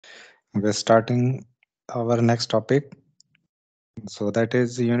We're starting our next topic. So that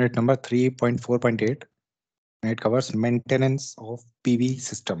is unit number 3.4.8. It covers maintenance of PV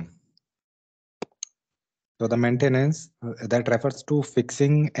system. So the maintenance that refers to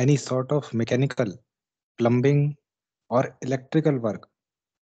fixing any sort of mechanical, plumbing or electrical work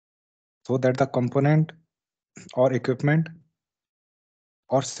so that the component or equipment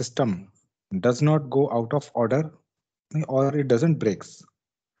or system does not go out of order or it doesn't breaks.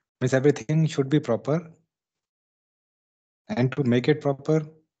 Means everything should be proper, and to make it proper,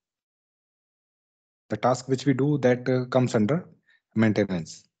 the task which we do that comes under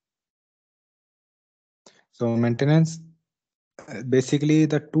maintenance. So maintenance, basically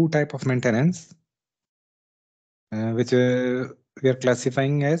the two type of maintenance which we are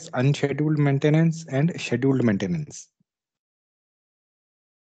classifying as unscheduled maintenance and scheduled maintenance.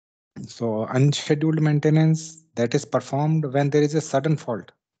 So unscheduled maintenance, that is performed when there is a sudden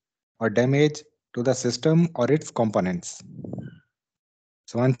fault or damage to the system or its components.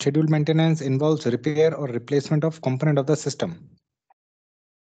 So unscheduled maintenance involves repair or replacement of component of the system.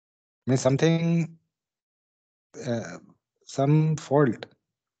 Means something, uh, some fault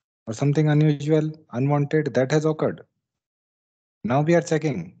or something unusual, unwanted that has occurred. Now we are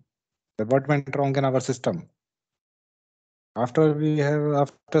checking that what went wrong in our system after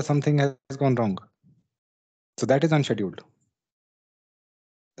something has gone wrong. So that is unscheduled.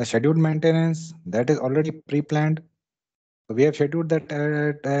 The scheduled maintenance, that is already pre-planned. So we have scheduled that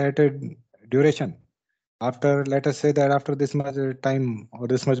at a duration. After, let us say that after this much time or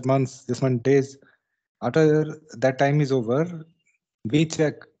this much months, this much days, after that time is over, we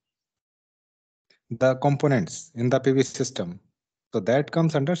check the components in the PV system. So that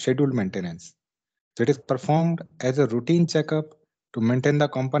comes under scheduled maintenance. So it is performed as a routine checkup to maintain the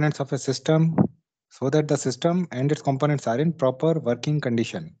components of a system so that the system and its components are in proper working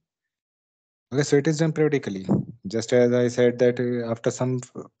condition. Okay, so it is done periodically, just as I said that after some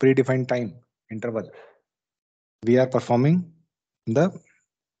predefined time interval, we are performing the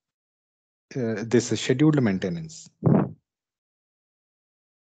this scheduled maintenance.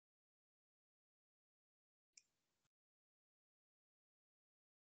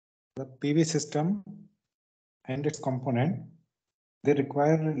 The PV system and its component, they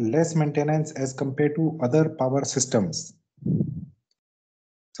require less maintenance as compared to other power systems.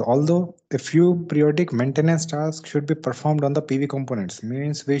 So although a few periodic maintenance tasks should be performed on the PV components,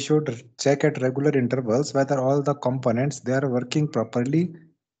 means we should check at regular intervals whether all the components they are working properly.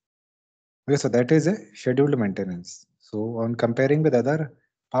 Okay, so that is a scheduled maintenance. So on comparing with other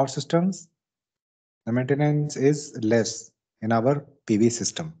power systems, the maintenance is less in our PV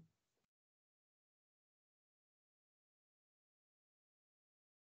system.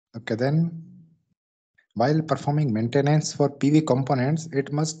 Okay, then while performing maintenance for PV components, it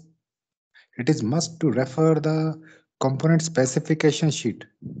is must to refer the component specification sheet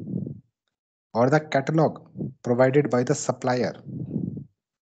or the catalog provided by the supplier.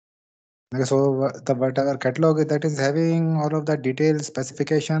 Okay, so the whatever catalog that is having all of the detailed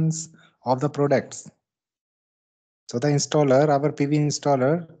specifications of the products. So the installer, our PV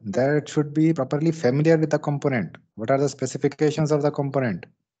installer, that should be properly familiar with the component. What are the specifications of the component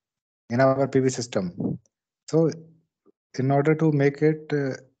in our PV system? So in order to make it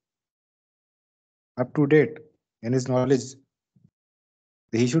up to date in his knowledge,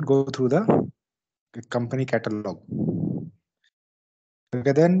 he should go through the company catalog.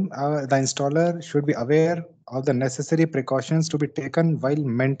 Okay, then the installer should be aware of the necessary precautions to be taken while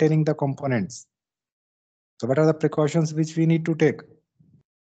maintaining the components. So what are the precautions which we need to take?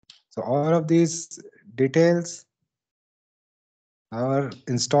 So all of these details our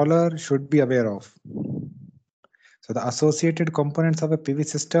installer should be aware of. So the associated components of a PV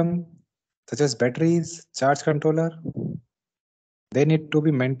system, such as batteries, charge controller, they need to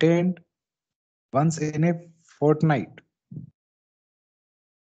be maintained once in a fortnight.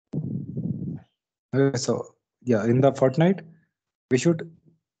 Okay, so yeah, in the fortnight, we should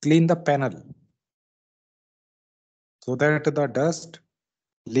clean the panel so that the dust,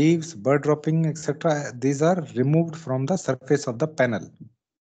 leaves, bird dropping, etc., these are removed from the surface of the panel.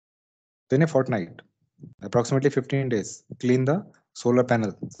 So in a fortnight, approximately 15 days, clean the solar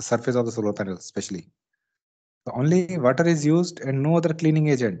panel, the surface of the solar panel especially. So only water is used and no other cleaning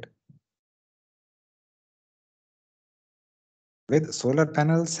agent. With solar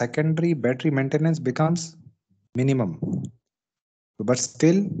panel, secondary battery maintenance becomes minimum. But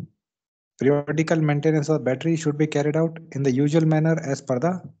still, periodical maintenance of battery should be carried out in the usual manner as per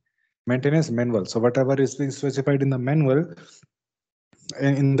the maintenance manual. So whatever is being specified in the manual,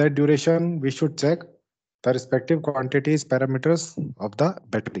 in that duration, we should check the respective quantities, parameters of the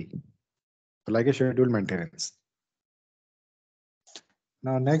battery. like a scheduled maintenance.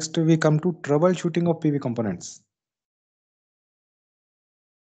 Now next we come to troubleshooting of PV components.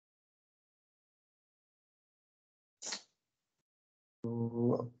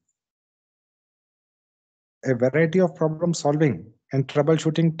 So a variety of problem solving and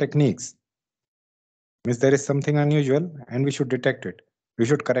troubleshooting techniques means there is something unusual and we should detect it. We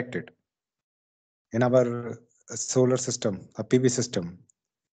should correct it in our solar system, a PV system.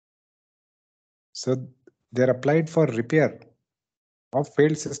 So they're applied for repair of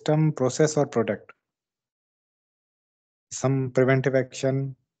failed system, process or product. Some preventive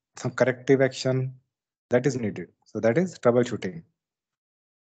action, some corrective action that is needed. So that is troubleshooting.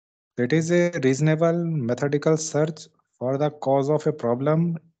 It is a reasonable methodical search for the cause of a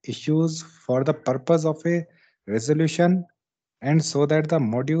problem, issues for the purpose of a resolution, and so that the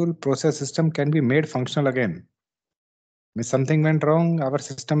module process system can be made functional again. If something went wrong, our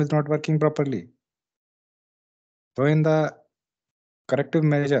system is not working properly. So in the corrective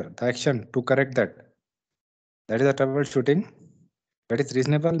measure, the action to correct that is a troubleshooting. That is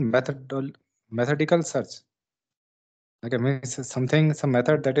reasonable methodical search. Okay, means something, some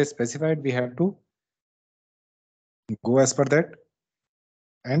method that is specified, we have to go as per that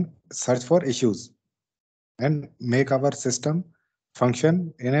and search for issues and make our system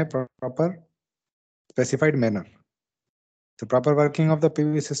function in a proper specified manner. The proper working of the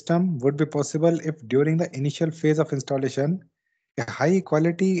PV system would be possible if during the initial phase of installation, a high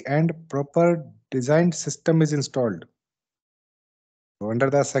quality and proper designed system is installed. So under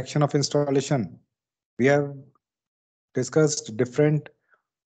the section of installation, we have discussed different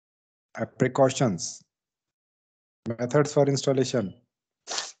precautions, methods for installation.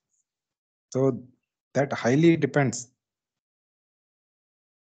 So that highly depends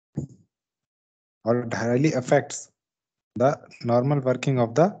or highly affects the normal working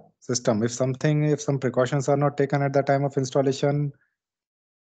of the system. If some precautions are not taken at the time of installation,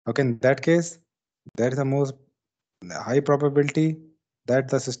 okay, in that case, there is a most high probability that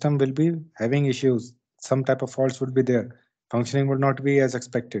the system will be having issues. Some type of faults would be there. Functioning would not be as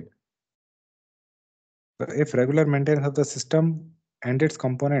expected. So if regular maintenance of the system and its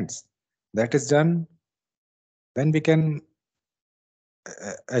components that is done, then we can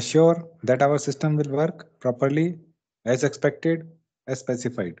assure that our system will work properly as expected, as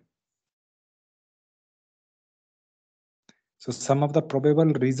specified. So some of the probable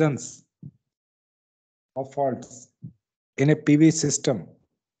reasons of faults in a PV system.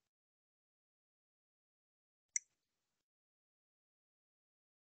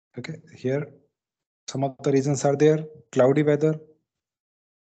 Okay, here some of the reasons are there. Cloudy weather,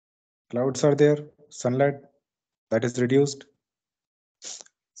 clouds are there, sunlight that is reduced.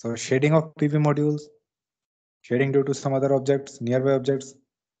 So shading of PV modules, shading due to some other objects, nearby objects.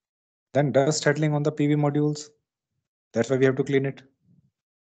 Then dust settling on the PV modules. That's why we have to clean it.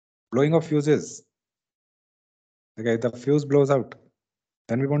 Blowing of fuses. Okay, the fuse blows out,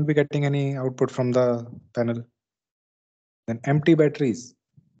 then we won't be getting any output from the panel. Then empty batteries,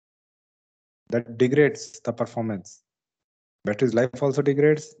 that degrades the performance. Battery's life also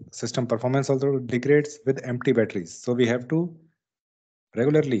degrades, system performance also degrades with empty batteries. So we have to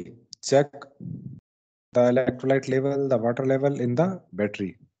regularly check the electrolyte level, the water level in the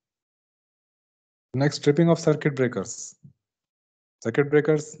battery. Next, stripping of circuit breakers. Circuit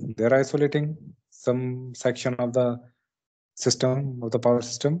breakers, they're isolating some section of the system, of the power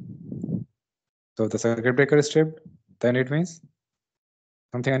system. So the circuit breaker is stripped, then it means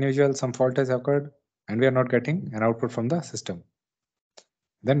something unusual, some fault has occurred, and we are not getting an output from the system.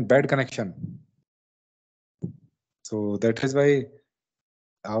 Then bad connection. So that is why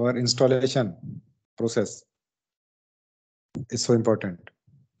our installation process is so important,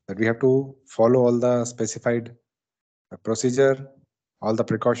 that we have to follow all the specified procedure, all the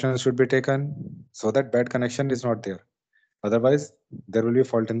precautions should be taken so that bad connection is not there. Otherwise, there will be a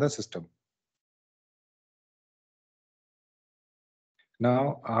fault in the system.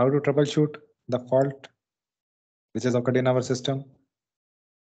 Now, how to troubleshoot the fault which has occurred in our system?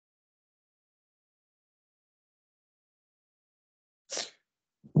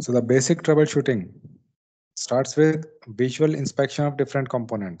 So the basic troubleshooting starts with visual inspection of different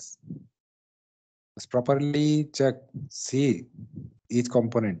components. Let's properly check, see each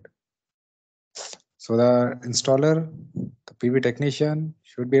component. So the installer, the PV technician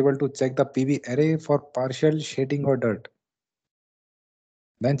should be able to check the PV array for partial shading or dirt.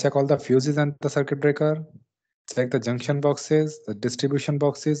 Then check all the fuses and the circuit breaker. Check the junction boxes, the distribution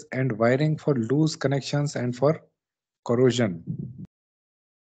boxes, and wiring for loose connections and for corrosion.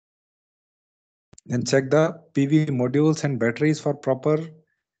 Then check the PV modules and batteries for proper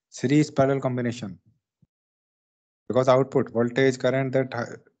series parallel combination, because output voltage current that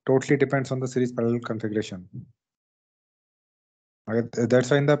totally depends on the series parallel configuration. Okay,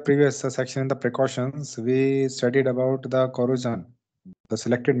 that's why in the previous section in the precautions we studied about the corrosion, the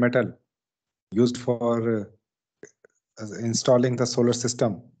selected metal used for installing the solar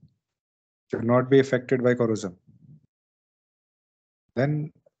system should not be affected by corrosion.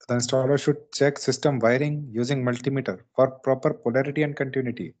 Then the installer should check system wiring using multimeter for proper polarity and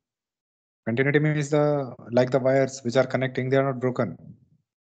continuity. Continuity means the like the wires which are connecting, they are not broken.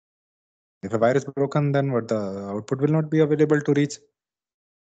 If a wire is broken, then what, the output will not be available to reach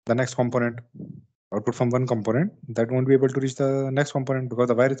the next component. Output from one component that won't be able to reach the next component because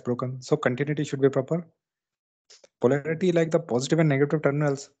the wire is broken. So continuity should be proper. Polarity, like the positive and negative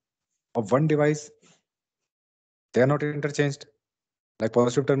terminals of one device, they are not interchanged. Like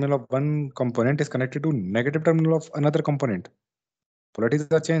positive terminal of one component is connected to negative terminal of another component. Polarities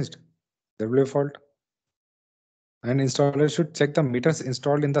are changed. There will be a fault. And installer should check the meters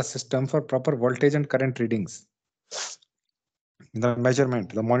installed in the system for proper voltage and current readings. The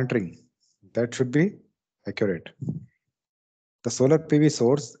measurement, the monitoring, that should be accurate. The solar PV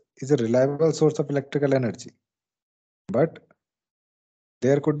source is a reliable source of electrical energy, but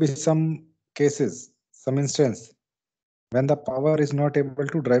there could be some cases, some instance when the power is not able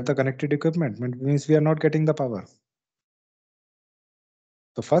to drive the connected equipment, means we are not getting the power.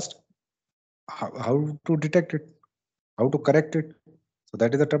 So first, how to detect it, how to correct it. So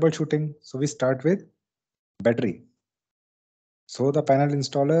that is the troubleshooting. So we start with battery. So the panel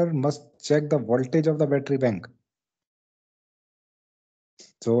installer must check the voltage of the battery bank.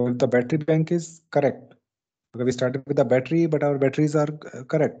 So if the battery bank is correct, okay, we started with the battery, but our batteries are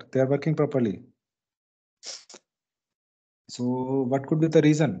correct. They are working properly. So what could be the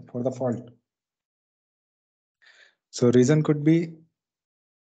reason for the fault? So reason could be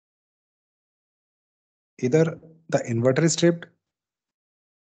either the inverter is tripped,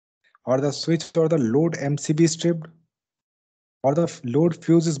 or the switch or the load MCB is tripped, or the load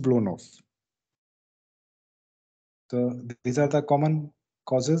fuse is blown off. So these are the common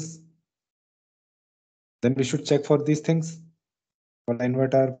causes. Then we should check for these things, for the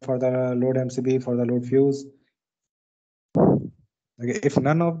inverter, for the load MCB, for the load fuse. Okay, if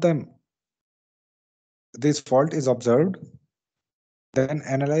none of them, this fault is observed, then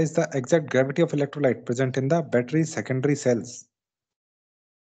analyze the exact gravity of electrolyte present in the battery secondary cells.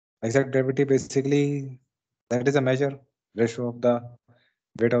 Exact gravity basically, that is a measure ratio of the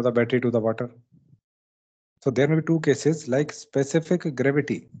weight of the battery to the water. So there may be two cases, like specific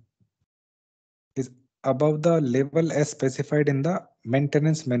gravity is above the level as specified in the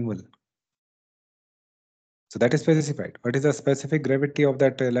maintenance manual. So that is specified. What is the specific gravity of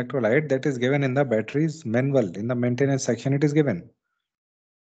that electrolyte? That is given in the battery's manual. In the maintenance section, it is given.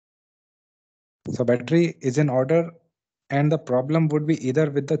 So battery is in order, and the problem would be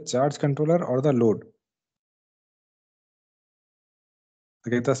either with the charge controller or the load.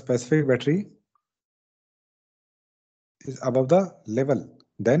 Okay, the specific battery is above the level,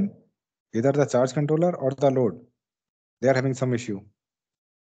 then either the charge controller or the load, they are having some issue.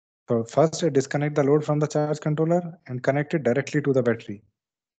 So first disconnect the load from the charge controller and connect it directly to the battery.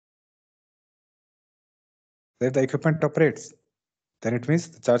 If the equipment operates, then it means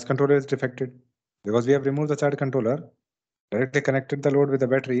the charge controller is defected, because we have removed the charge controller, directly connected the load with the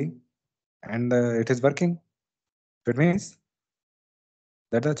battery, and it is working. So it means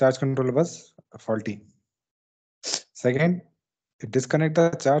that the charge controller was faulty. Second, disconnect the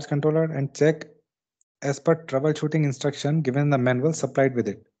charge controller and check as per troubleshooting instruction given in the manual supplied with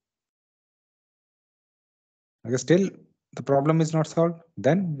it. Okay, still the problem is not solved,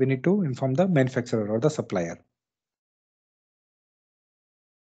 then we need to inform the manufacturer or the supplier.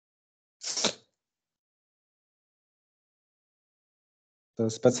 The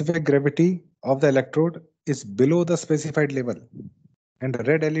specific gravity of the electrode is below the specified level and the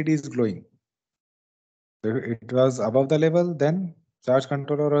red LED is glowing. If it was above the level, then charge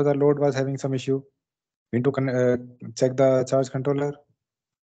controller or the load was having some issue. We need to check the charge controller.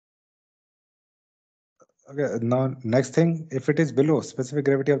 Okay, now next thing, if it is below specific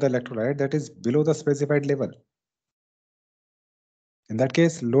gravity of the electrolyte, that is below the specified level. In that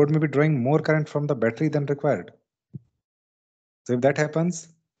case, load may be drawing more current from the battery than required. So if that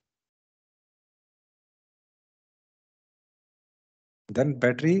happens, then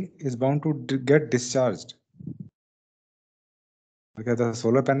battery is bound to get discharged. Okay, the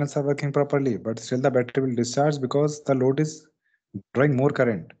solar panels are working properly, but still the battery will discharge because the load is drawing more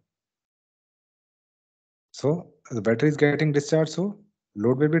current. So the battery is getting discharged, so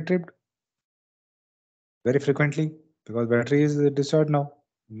load will be tripped very frequently because battery is discharged now.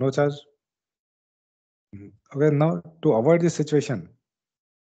 no charge. Okay, now to avoid this situation,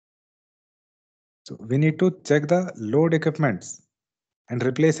 so we need to check the load equipments and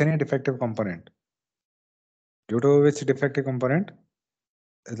replace any defective component. Due to which defective component,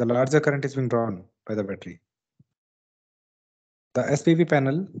 the larger current is being drawn by the battery. The SPV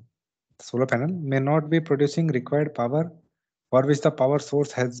panel, solar panel, may not be producing required power for which the power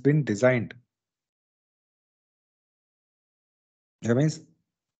source has been designed. That means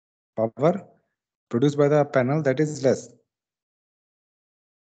power produced by the panel that is less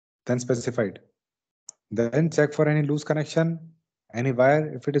than specified. Then check for any loose connection, any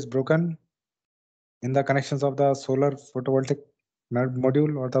wire if it is broken in the connections of the solar photovoltaic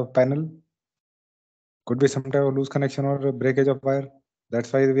module or the panel. Could be some type of loose connection or breakage of wire.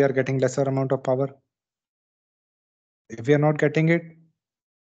 That's why we are getting lesser amount of power. If we are not getting it,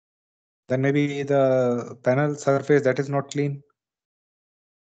 then maybe the panel surface that is not clean.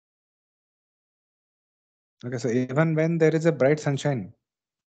 Okay, so even when there is a bright sunshine,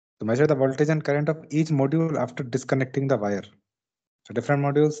 to measure the voltage and current of each module after disconnecting the wire. So different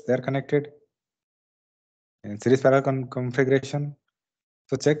modules, they are connected in series parallel configuration.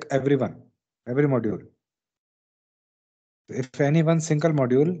 So check every module. If any one single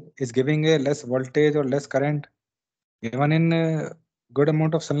module is giving a less voltage or less current, even in a good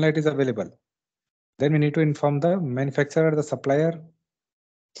amount of sunlight is available, then we need to inform the manufacturer, the supplier.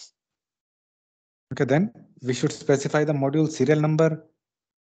 Okay, then we should specify the module serial number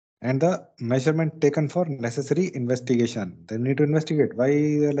and the measurement taken for necessary investigation. They need to investigate why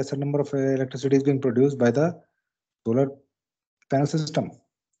a lesser number of electricity is being produced by the solar panel system.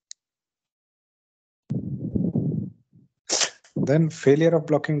 Then failure of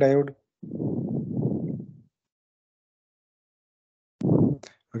blocking diode.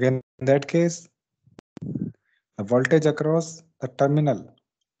 Again, in that case, the voltage across the terminal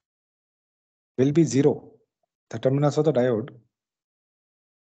will be zero. The terminals of the diode,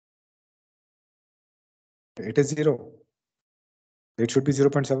 it is zero. It should be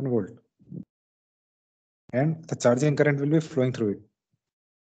 0.7 volt. And the charging current will be flowing through it.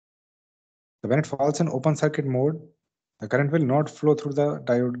 So when it falls in open circuit mode, the current will not flow through the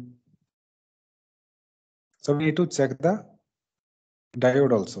diode. So we need to check the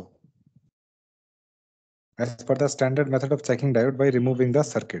diode also, as per the standard method of checking diode by removing the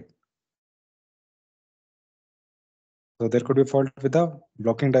circuit. So there could be fault with the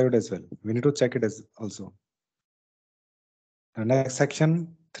blocking diode as well. We need to check it as also. The next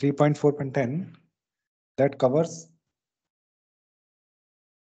section 3.4.10 that covers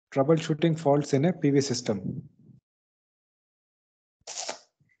troubleshooting faults in a PV system.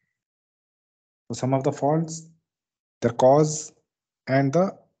 So some of the faults, their cause and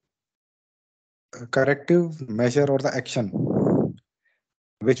the corrective measure or the action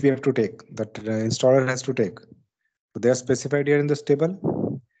which we have to take, that installer has to take. So they are specified here in this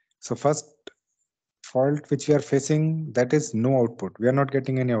table. So first fault which we are facing, that is no output. We are not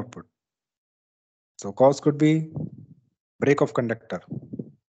getting any output. So cause could be break of conductor,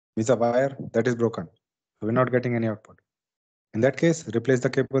 with a wire that is broken. So we're not getting any output. In that case, replace the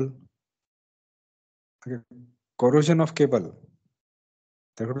cable. Okay. Corrosion of cable.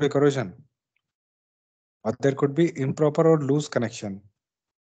 There could be corrosion. Or there could be improper or loose connection.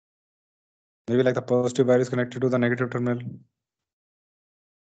 Maybe like the positive wire is connected to the negative terminal.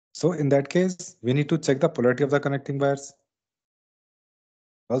 So in that case, we need to check the polarity of the connecting wires.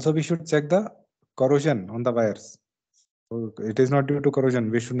 Also, we should check the corrosion on the wires. So it is not due to corrosion.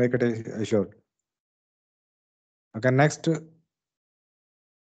 We should make it assured. Okay, next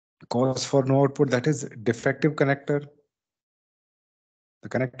cause for no output, that is defective connector. The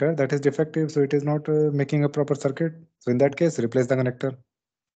connector that is defective, so it is not making a proper circuit. So in that case, replace the connector.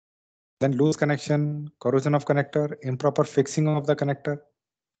 Then loose connection, corrosion of connector, improper fixing of the connector.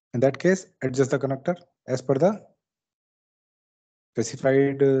 In that case, adjust the connector as per the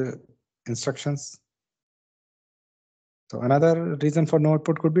specified instructions. So another reason for no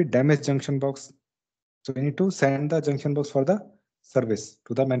output could be damaged junction box. So we need to send the junction box for the service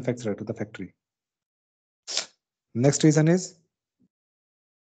to the manufacturer, to the factory. Next reason is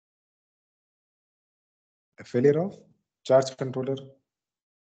a failure of charge controller.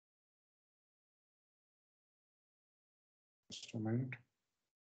 Just a minute.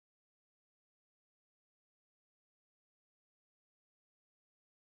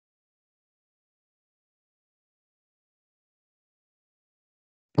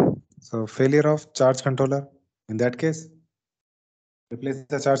 So failure of charge controller. In that case, replace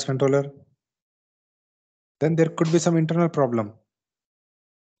the charge controller. Then there could be some internal problem.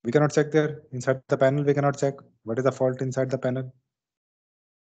 We cannot check there inside the panel. We cannot check what is the fault inside the panel.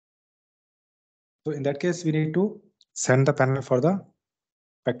 So in that case, we need to send the panel for the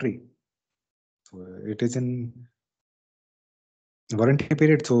factory. So it is in warranty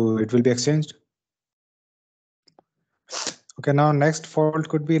period, so it will be exchanged. Okay, now next fault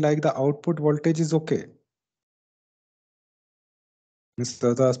could be like the output voltage is okay. Means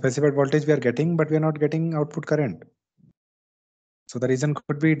the specified voltage we are getting, but we are not getting output current. So the reason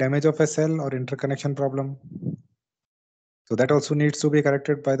could be damage of a cell or interconnection problem. So that also needs to be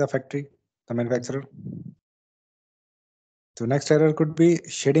corrected by the factory, the manufacturer. So next error could be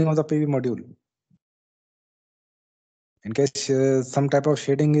shading of the PV module. In case some type of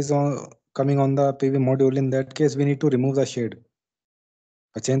shading is coming on the PV module, in that case we need to remove the shade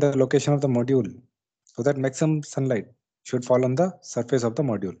or change the location of the module so that maximum sunlight should fall on the surface of the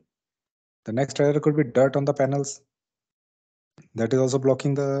module. The next error could be dirt on the panels. That is also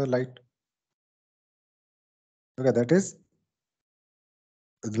blocking the light. Okay, that is,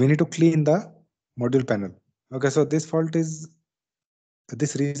 we need to clean the module panel. Okay, so this fault is,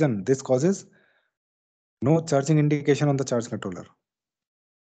 this reason, this causes no charging indication on the charge controller.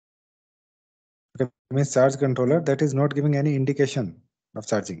 Okay, means charge controller that is not giving any indication of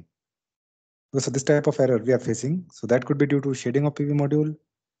charging. So this type of error we are facing. So that could be due to shading of PV module,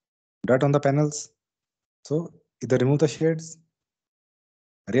 dirt on the panels. So either remove the shades,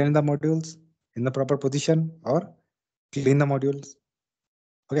 rearrange the modules in the proper position, or clean the modules.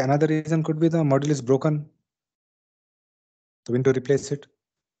 Okay, another reason could be the module is broken. So we need to replace it.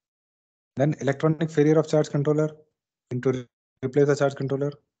 Then electronic failure of charge controller. We need to replace the charge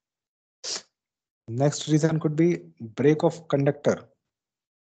controller. Next reason could be break of conductor.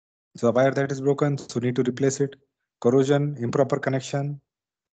 So a wire that is broken, so need to replace it. Corrosion, improper connection.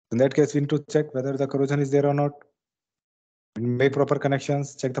 In that case, we need to check whether the corrosion is there or not. Make proper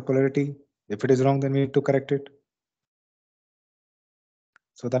connections, check the polarity. If it is wrong, then we need to correct it.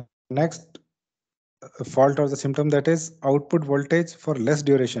 So the next fault or the symptom, that is output voltage for less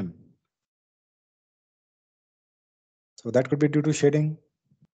duration. So that could be due to shading.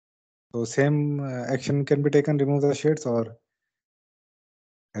 So same action can be taken, remove the shades or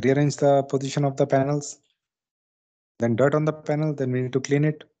rearrange the position of the panels. Then dirt on the panel, then we need to clean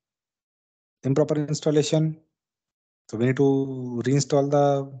it. Improper installation. So we need to reinstall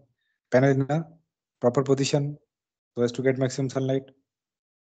the panel in a proper position so as to get maximum sunlight.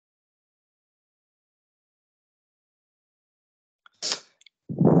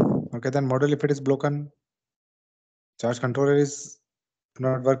 Okay, then module if it is broken, charge controller is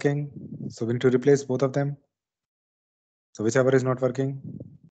not working, so we need to replace both of them. So whichever is not working.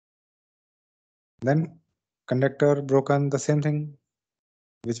 Then conductor broken, the same thing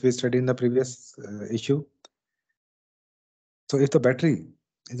which we studied in the previous issue. So if the battery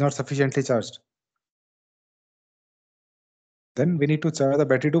is not sufficiently charged, then we need to charge the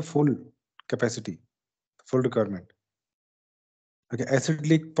battery to full capacity, full requirement. Okay, acid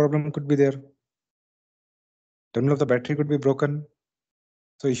leak problem could be there. Terminal of the battery could be broken.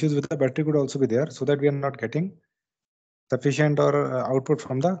 So issues with the battery could also be there, so that we are not getting sufficient or output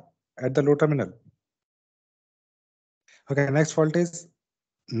from the at the low terminal. Okay, next fault is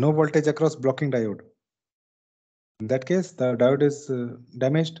no voltage across blocking diode. In that case, the diode is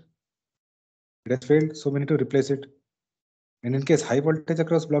damaged. It has failed, so we need to replace it. And in case high voltage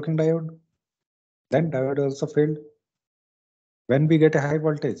across blocking diode, then diode also failed. When we get a high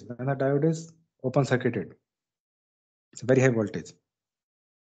voltage, when the diode is open circuited, it's a very high voltage.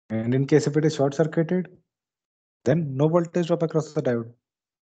 And in case if it is short circuited, then no voltage drop across the diode.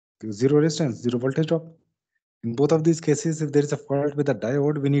 Zero resistance, zero voltage drop. In both of these cases, if there is a fault with the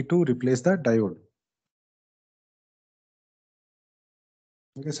diode, we need to replace the diode.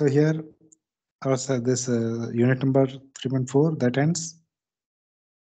 Okay, so here our this unit number 3.4 that ends.